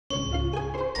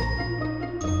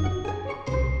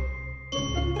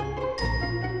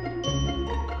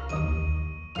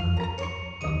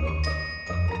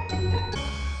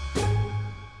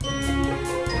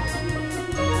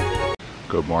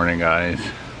Good morning, guys.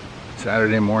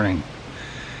 Saturday morning,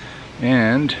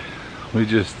 and we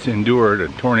just endured a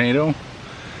tornado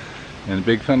and a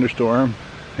big thunderstorm,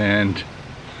 and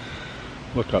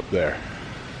look up there.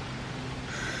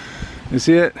 You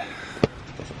see it?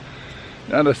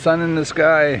 Not a sun in the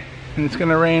sky, and it's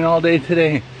gonna rain all day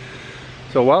today.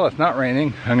 So while it's not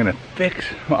raining, I'm gonna fix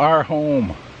our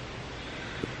home.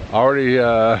 Already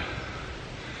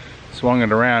swung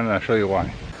it around, and I'll show you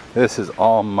why. This is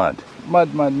all mud.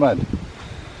 Mud, mud, mud.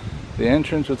 The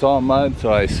entrance was all mud,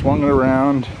 so I swung it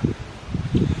around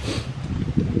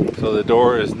so the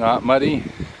door is not muddy,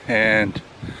 and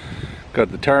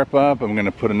got the tarp up. I'm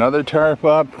gonna put another tarp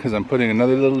up because I'm putting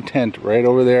another little tent right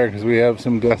over there because we have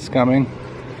some guests coming.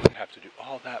 I have to do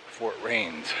all that before it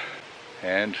rains.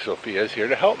 And Sophia's here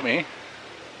to help me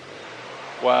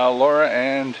while Laura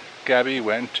and Gabby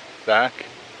went back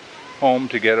home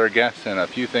to get our guests and a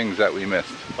few things that we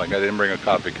missed. Like I didn't bring a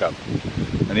coffee cup.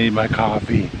 I need my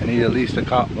coffee. I need at least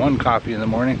one coffee in the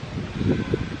morning.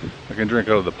 I can drink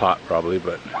out of the pot probably,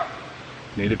 but I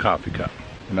need a coffee cup.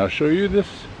 And I'll show you this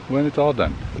when it's all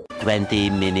done. 20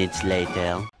 minutes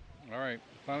later. Alright,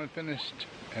 finally finished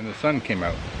and the sun came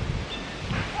out.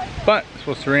 But it's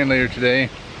supposed to rain later today.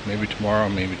 Maybe tomorrow,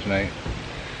 maybe tonight.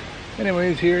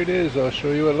 Anyways, here it is. I'll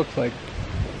show you what it looks like.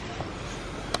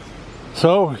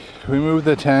 So we moved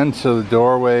the tent so the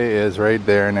doorway is right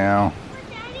there now.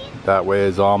 That way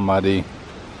is all muddy.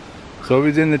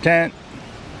 Sophie's in the tent.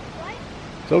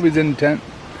 Sophie's in the tent.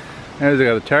 There's I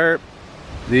got a tarp.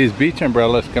 These beach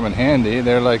umbrellas come in handy.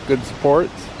 They're like good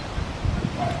supports.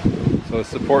 So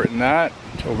supporting that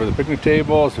over the picnic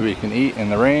table so we can eat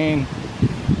in the rain.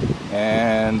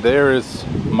 And there is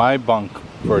my bunk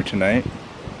for tonight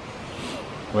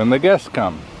when the guests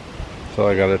come. So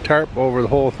I got a tarp over the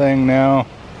whole thing now,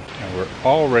 and we're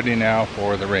all ready now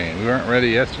for the rain. We weren't ready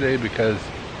yesterday because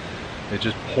it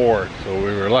just poured, so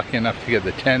we were lucky enough to get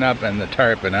the tent up and the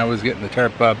tarp, and I was getting the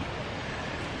tarp up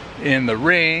in the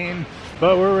rain.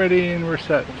 But we're ready and we're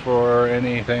set for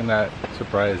anything that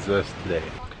surprises us today.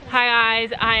 Hi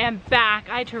guys, I am back.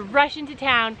 I had to rush into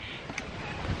town,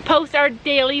 post our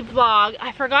daily vlog.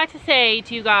 I forgot to say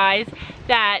to you guys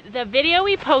that the video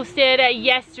we posted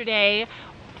yesterday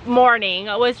morning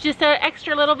was just an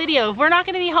extra little video. If we're not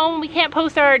going to be home, we can't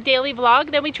post our daily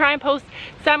vlog, then we try and post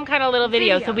some kind of little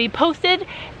video. So we posted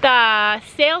the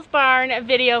sales barn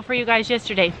video for you guys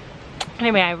yesterday.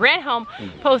 Anyway, I ran home,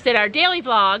 posted our daily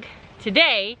vlog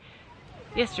today,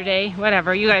 yesterday,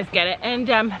 whatever, you guys get it, and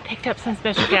picked up some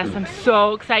special guests. I'm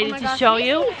so excited to show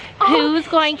you who's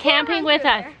going camping with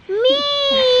us. Me!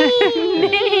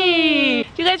 Me!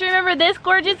 Do you guys remember this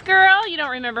gorgeous girl? You don't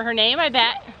remember her name, I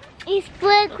bet. It's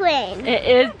Brooklyn. It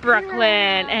is Brooklyn.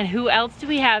 And who else do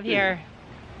we have here?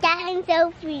 Dad and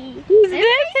Sophie. Who's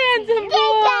this handsome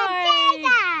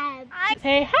boy?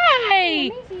 Say hi.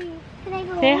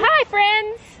 Say hi,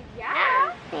 friends.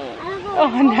 Yeah. Oh,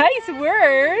 nice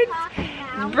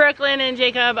words. Brooklyn and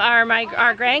Jacob are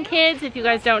our grandkids. If you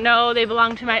guys don't know, they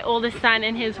belong to my oldest son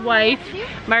and his wife,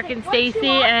 Mark and Stacy,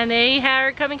 and they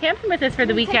are coming camping with us for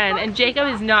the weekend. And Jacob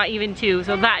is not even 2,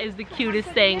 so that is the cutest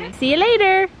thing. See you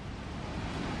later.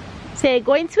 Say,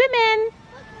 going swimming.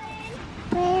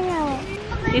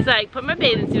 He's like, put my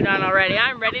bathing suit on already.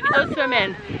 I'm ready to go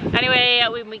swimming. Anyway,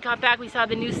 when we got back, we saw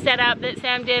the new setup that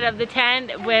Sam did of the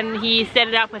tent when he set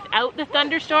it up without the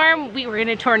thunderstorm. We were in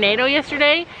a tornado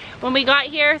yesterday when we got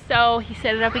here, so he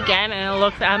set it up again and it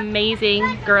looks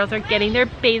amazing. Girls are getting their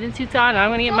bathing suits on.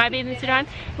 I'm gonna get my bathing suit on.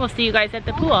 We'll see you guys at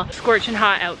the pool. Scorching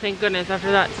hot out, thank goodness,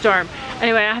 after that storm.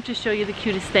 Anyway, I have to show you the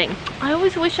cutest thing. I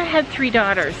always wish I had 3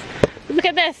 daughters. Look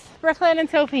at this, Brooklyn and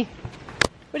Sophie.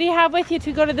 What do you have with you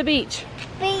to go to the beach?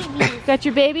 Baby. Got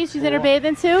your baby? She's in her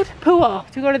bathing suit? Pool.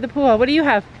 To go to the pool. What do you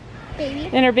have? Baby.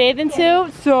 In her bathing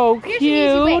suit? So cute.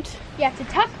 You have to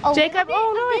tuck a Jacob,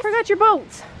 oh no, I forgot your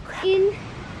boats. in.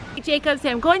 Jacob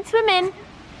said, I'm going swimming.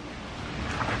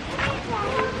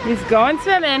 He's going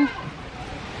swimming.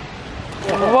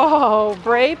 Whoa,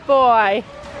 brave boy.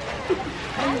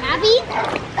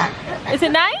 Happy? Is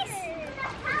it nice?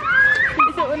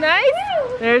 Is it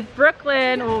nice? There's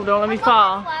Brooklyn. Oh, don't let me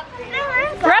fall.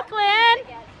 Brooklyn!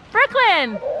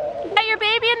 Brooklyn! Is that your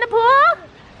baby in the pool?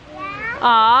 Yeah.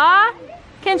 Aw.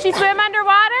 Can she swim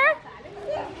underwater?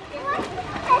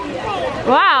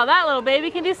 Wow, that little baby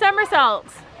can do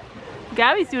somersaults.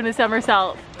 Gabby's doing a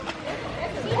somersault.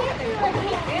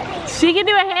 She can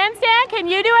do a handstand? Can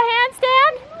you do a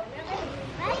handstand?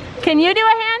 Can you do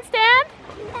a handstand?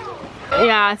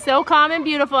 Yeah, so calm and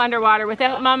beautiful underwater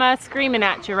without mama screaming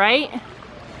at you, right?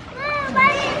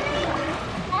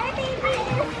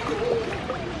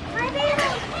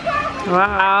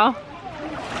 Wow.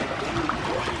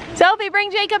 Sophie, bring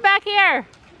Jacob back here.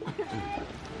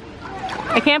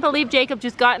 I can't believe Jacob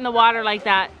just got in the water like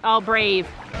that, all brave.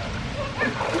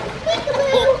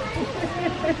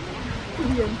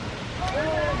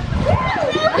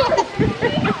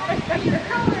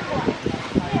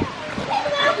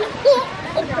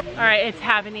 All right, it's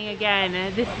happening again.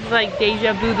 This is like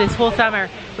deja vu this whole summer.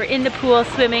 We're in the pool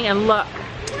swimming and look.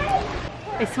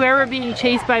 I swear we're being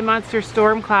chased by monster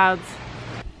storm clouds.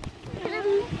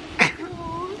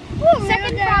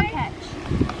 Second frog catch.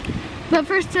 But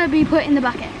first to be put in the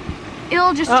bucket.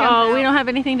 It'll just jump out. We don't have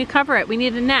anything to cover it. We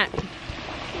need a net.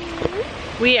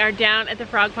 We are down at the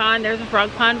frog pond. There's a frog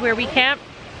pond where we camp.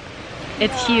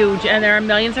 It's huge and there are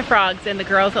millions of frogs and the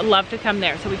girls love to come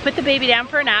there. So we put the baby down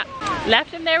for a nap,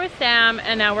 left him there with Sam,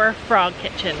 and now we're frog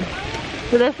catching.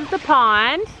 So this is the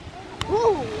pond.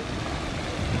 Ooh.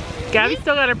 Gabby's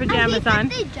still got her pajamas on.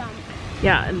 They jump.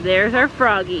 Yeah, and there's our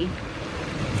froggy.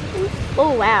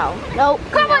 Oh wow. Nope.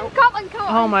 Come on.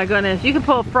 Oh my goodness, you can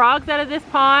pull frogs out of this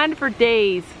pond for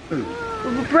days.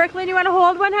 Brooklyn, you want to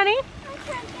hold one, honey?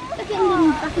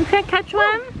 You can't catch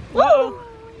one? Uh-oh.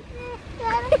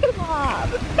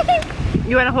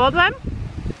 You want to hold one?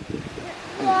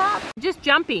 Just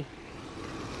jumpy.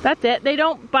 That's it. They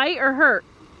don't bite or hurt.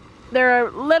 They're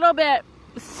a little bit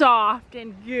soft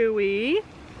and gooey.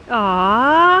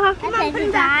 Aww. That's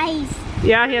his eyes.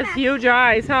 Yeah, he has huge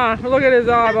eyes, huh? Look at his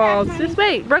eyeballs. Just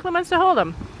wait. Brooklyn wants to hold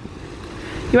him.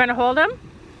 You want to hold him?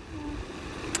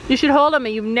 You should hold him.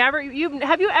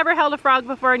 Have you ever held a frog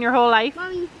before in your whole life?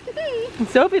 Mommy.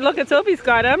 Sophie, look at Sophie's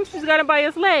got him. She's got him by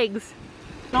his legs.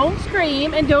 Don't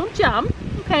scream and don't jump.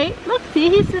 Okay, look, see,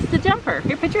 he's just a jumper.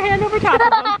 Here, put your hand over top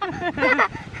of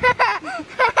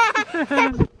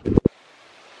him.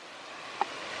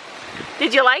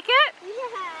 Did you like it?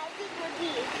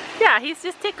 Yeah, he's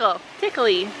just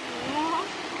tickly.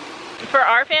 For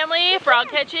our family, frog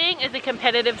catching is a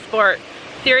competitive sport.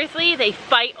 Seriously, they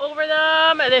fight over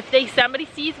them. And if somebody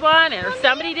sees one or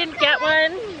somebody didn't get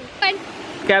one.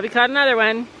 Gabby caught another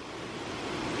one.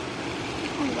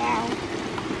 Wow.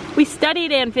 We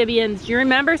studied amphibians. Do you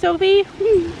remember, Sophie?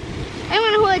 I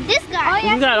want to hold this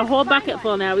guy. We got a whole bucket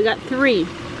full now. We got 3.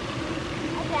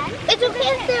 It's okay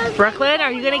if there's... Brooklyn,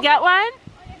 are you going to get one?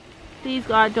 Please,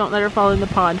 God, don't let her fall in the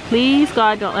pond. Please,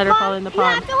 God, don't let her fall in the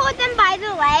pond. You have to hold them by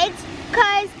the legs,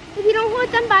 because if you don't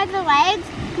hold them by the legs,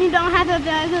 and you don't have a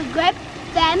very good grip,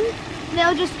 then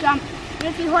they'll just jump. But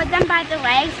if you hold them by the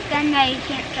legs, then they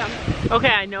can't jump.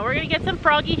 Okay, I know we're going to get some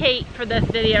froggy hate for this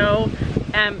video.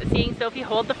 Seeing Sophie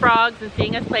hold the frogs and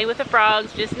seeing us play with the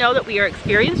frogs. Just know that we are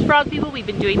experienced frog people. We've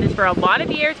been doing this for a lot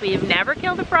of years. We have never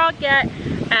killed a frog yet.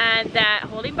 And that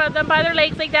holding them by their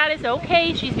legs like that is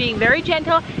okay. She's being very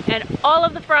gentle. And all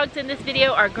of the frogs in this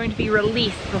video are going to be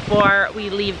released before we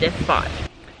leave this spot.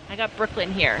 I got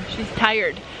Brooklyn here. She's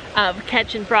tired of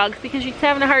catching frogs because she's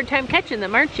having a hard time catching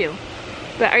them, aren't you?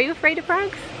 But are you afraid of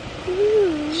frogs?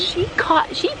 She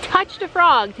touched a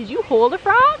frog. Did you hold a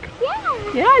frog? Yeah.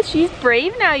 Yeah, she's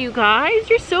brave now, you guys.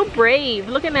 You're so brave.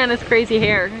 Look at Nana's crazy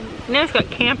hair. Nana's got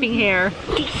camping hair.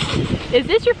 Is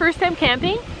this your first time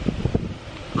camping?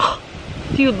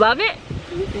 Do you love it?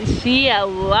 She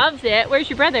loves it. Where's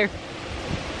your brother?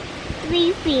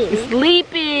 Sleeping.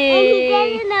 Sleeping. And he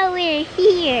doesn't know we're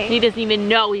here. He doesn't even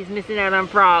know he's missing out on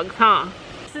frogs, huh?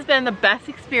 This has been the best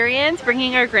experience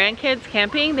bringing our grandkids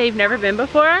camping. They've never been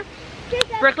before.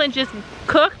 Brooklyn just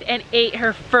cooked and ate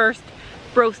her first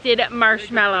roasted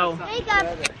marshmallow.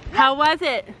 How was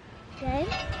it? Good.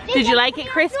 Did you like it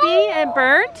crispy and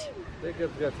burnt?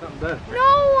 Jacob's got something better.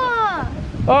 No!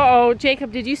 Uh-oh,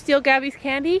 Jacob, did you steal Gabby's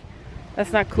candy?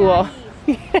 That's not cool.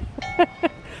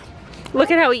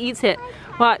 Look at how he eats it.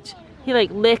 Watch. He like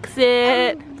licks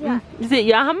it. Is it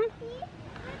yum?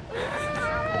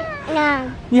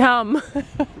 Yeah. Yum.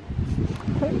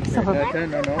 No,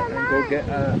 and go get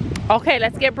Okay,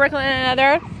 let's get Brooklyn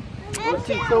another.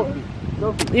 Sophie.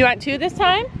 You want 2 this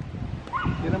time?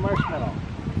 Get a marshmallow.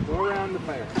 Go around the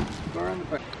fire.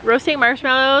 Roasting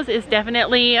marshmallows is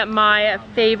definitely my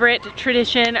favorite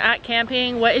tradition at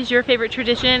camping. What is your favorite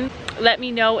tradition? Let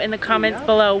me know in the comments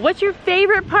below. What's your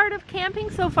favorite part of camping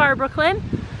so far, Brooklyn?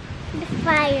 The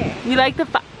fire. You like the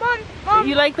Mom.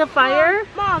 You like the fire?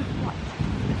 Mom.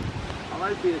 I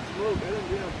might be a smoke. I didn't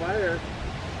see no fire.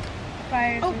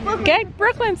 Get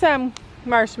Brooklyn some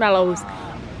marshmallows.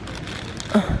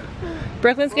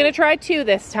 Brooklyn's gonna try 2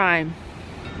 this time.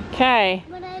 Okay.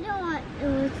 But I don't want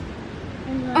it.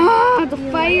 Oh, the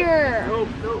fire. No.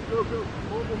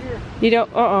 Over here. You don't,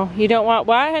 you don't want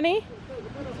what, honey?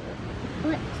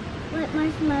 What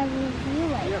marshmallows do you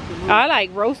like? I like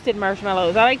roasted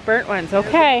marshmallows. I like burnt ones.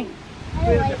 Okay.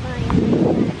 I like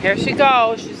mine. Here she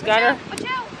goes. She's got her. Watch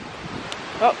out.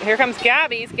 Oh, here comes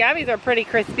Gabby's. Gabby's are pretty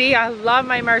crispy. I love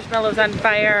my marshmallows on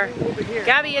fire.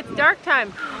 Gabby, it's dark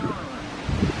time.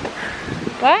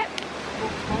 What?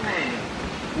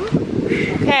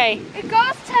 Okay. It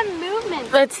goes to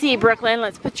movement. Let's see, Brooklyn.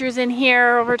 Let's put yours in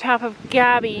here over top of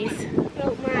Gabby's.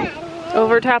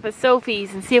 Over top of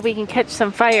Sophie's and see if we can catch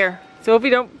some fire. Sophie,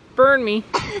 don't burn me.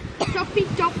 Sophie,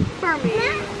 don't burn me.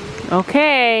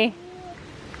 Okay.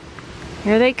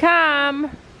 Here they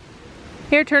come.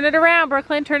 Here, turn it around,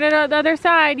 Brooklyn. Turn it on the other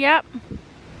side. Yep.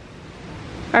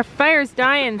 Our fire's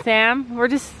dying, Sam. We're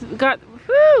just got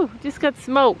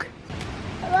smoke.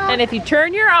 And if you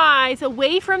turn your eyes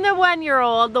away from the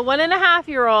 1-year-old, the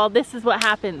 1.5-year-old, this is what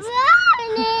happens.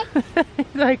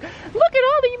 He's like, look at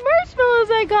all these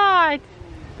marshmallows I got.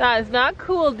 That is not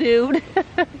cool, dude.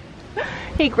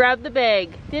 He grabbed the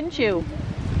bag, didn't you?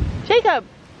 Jacob,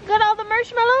 got all the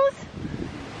marshmallows?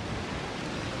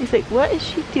 He's like, what is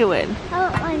she doing?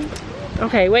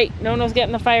 Okay, wait, Nono's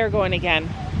getting the fire going again.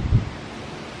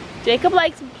 Jacob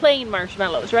likes plain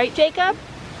marshmallows, right, Jacob?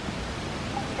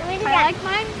 I like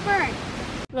mine burnt.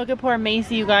 Look at poor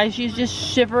Macy, you guys. She's just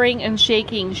shivering and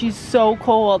shaking. She's so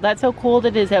cold. That's how cold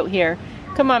it is out here.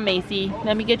 Come on, Macy.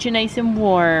 Let me get you nice and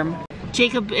warm.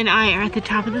 Jacob and I are at the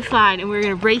top of the slide and we're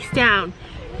gonna race down.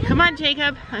 Come on,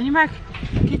 Jacob. On your mark.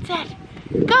 Get set.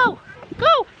 Go!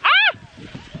 Go! Ah!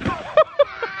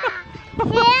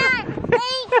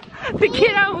 The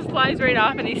kid almost flies right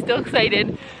off and he's still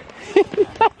excited. I'm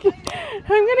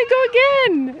gonna go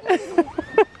again.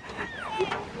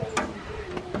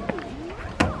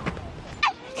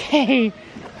 Okay,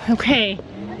 okay,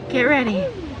 get ready.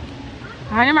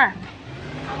 On your mark.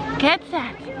 Get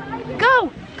set. Go,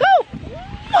 go!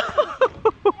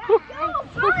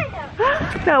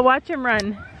 Now watch him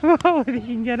run. Oh, if he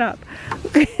can get up.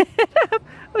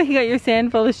 Oh, you got your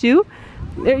sand full of shoe?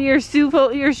 Your shoe full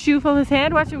of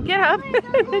sand? Watch him get up.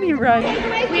 And then he runs.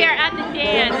 We are at the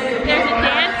dance. There's a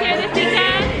dance here this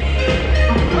weekend.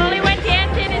 Only one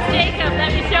dancing is Jacob.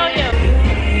 Let me show you.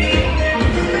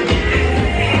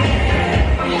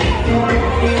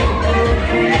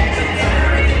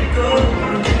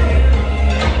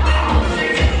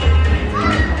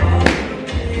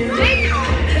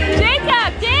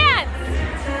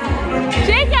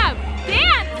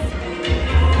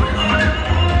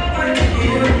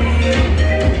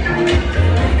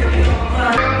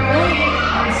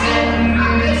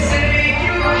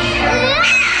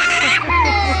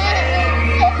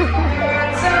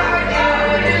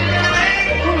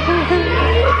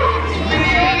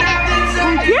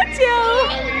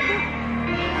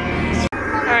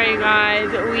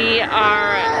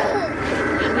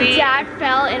 Dad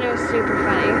fell and it was super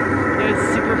funny. It was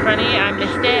super funny. I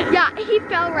missed it. Yeah, he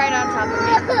fell right on top of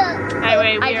me.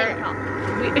 Anyway, I didn't fall.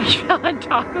 We fell on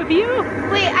top of you?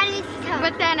 Wait, I need to tell.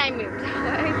 But then I moved.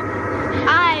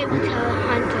 I will tell a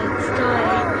haunted story.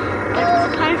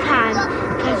 Once upon a time,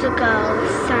 there's a girl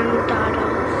with 7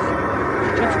 daughters.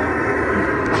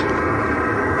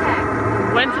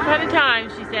 Once upon a time,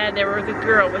 she said, there was a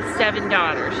girl with 7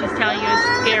 daughters. She's telling you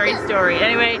a scary story.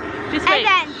 Anyway, just wait.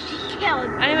 And then she killed.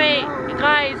 Anyway,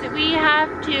 guys, we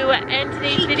have to end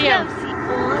today's video.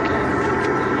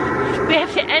 We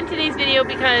have to end today's video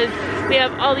because we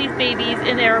have all these babies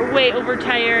and they're way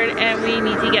overtired and we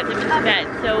need to get them into bed.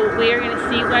 So we are going to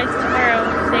see you guys tomorrow.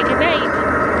 Say goodnight.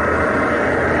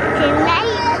 Good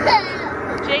night.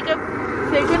 Jacob,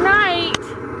 say goodnight.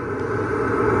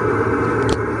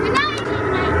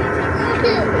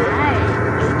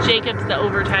 Jacob's the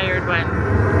overtired one.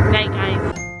 Night, guys.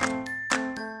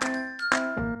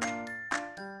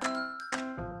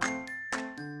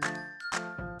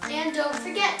 And don't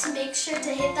forget to make sure to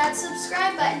hit that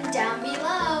subscribe button down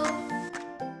below.